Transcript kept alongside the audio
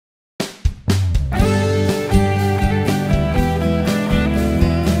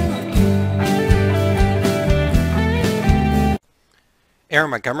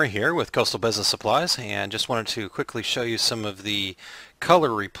Aaron Montgomery here with Coastal Business Supplies, and just wanted to quickly show you some of the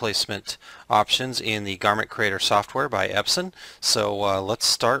color replacement options in the Garment Creator software by Epson. So let's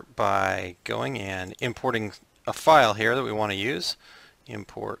start by going and importing a file here that we want to use.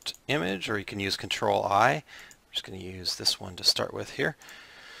 Import image, or you can use Control-I. I'm just going to use this one to start with here.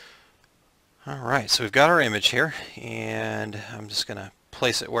 Alright, so we've got our image here, and I'm just going to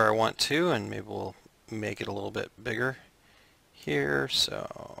place it where I want to, and maybe we'll make it a little bit bigger here,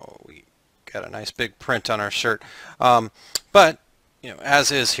 so we got a nice big print on our shirt. But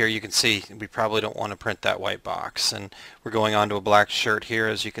as is here, you can see we probably don't want to print that white box, and we're going on to a black shirt here,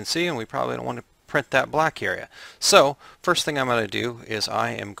 as you can see, and we probably don't want to print that black area. So first thing I'm going to do is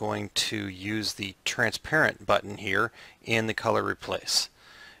I am going to use the transparent button here in the color replace,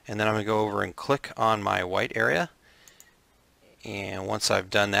 and then I'm going to go over and click on my white area. And once I've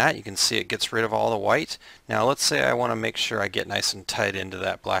done that, you can see it gets rid of all the white. Now let's say I want to make sure I get nice and tight into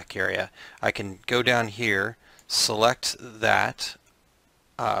that black area. I can go down here, select that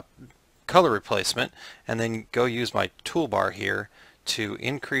color replacement, and then go use my toolbar here to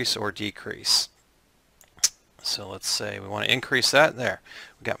increase or decrease. So let's say we want to increase that. There,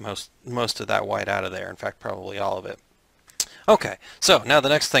 we got most of that white out of there. In fact, probably all of it. Okay, so now the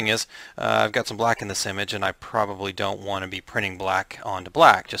next thing is I've got some black in this image, and I probably don't want to be printing black onto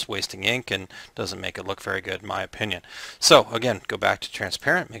black, just wasting ink, and doesn't make it look very good in my opinion. So again, go back to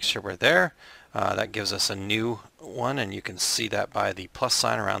transparent, make sure we're there. That gives us a new one, and you can see that by the plus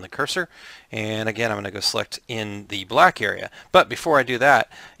sign around the cursor. And again, I'm going to go select in the black area. But before I do that,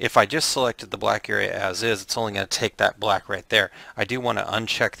 if I just selected the black area as is, it's only going to take that black right there. I do want to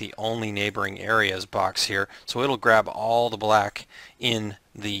uncheck the only neighboring areas box here, so it'll grab all the black in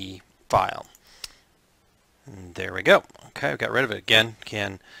the file. And there we go. Okay, we got rid of it. Again,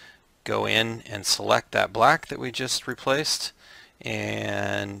 can go in and select that black that we just replaced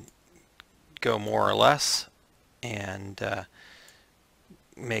and go more or less and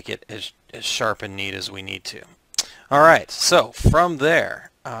make it as sharp and neat as we need to. Alright, so from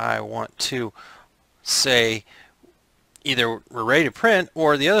there I want to say either we're ready to print,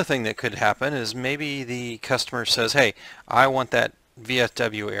 or the other thing that could happen is maybe the customer says, hey, I want that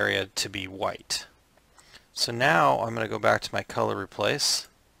VFW area to be white. So now I'm going to go back to my color replace,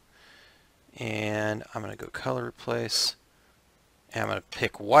 and I'm going to go color replace, and I'm going to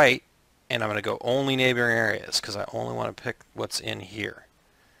pick white, and I'm going to go only neighboring areas because I only want to pick what's in here.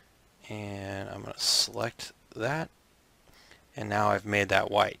 And I'm going to select that, and now I've made that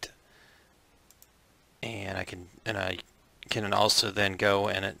white. And I can also then go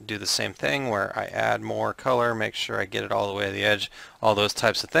and do the same thing where I add more color, make sure I get it all the way to the edge, all those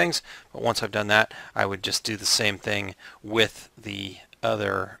types of things. But once I've done that, I would just do the same thing with the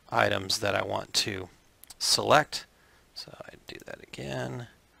other items that I want to select. So I do that again.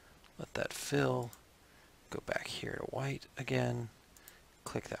 Let that fill, go back here to white again,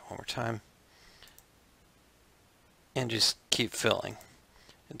 click that one more time, and just keep filling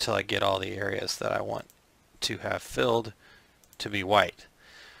until I get all the areas that I want to have filled to be white.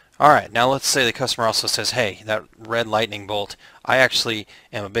 Alright, now let's say the customer also says, hey, that red lightning bolt, I actually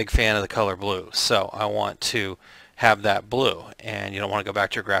am a big fan of the color blue, so I want to have that blue, and you don't want to go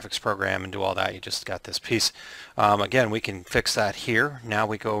back to your graphics program and do all that. You just got this piece. Again, we can fix that here. Now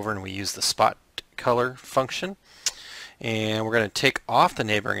we go over and we use the spot color function, and we're going to take off the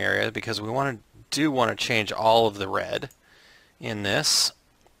neighboring area because we want to change all of the red in this.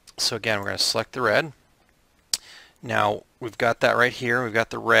 So again, we're going to select the red. Now we've got that right here. We've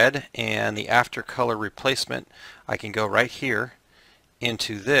got the red and the after color replacement. I can go right here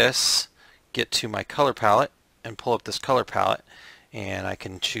into this, get to my color palette, and pull up this color palette, and I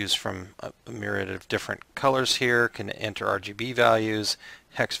can choose from a myriad of different colors here, can enter RGB values,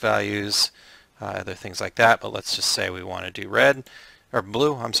 hex values, other things like that. But let's just say we want to do red, or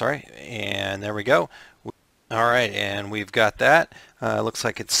blue, I'm sorry, and there we go. Alright, and we've got that. Looks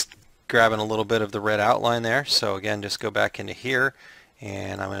like it's grabbing a little bit of the red outline there, so again, just go back into here,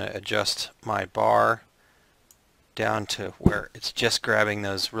 and I'm going to adjust my bar down to where it's just grabbing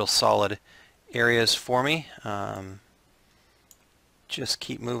those real solid areas for me. Just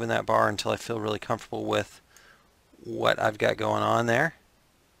keep moving that bar until I feel really comfortable with what I've got going on there.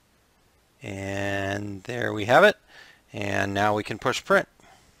 And there we have it. And now we can push print.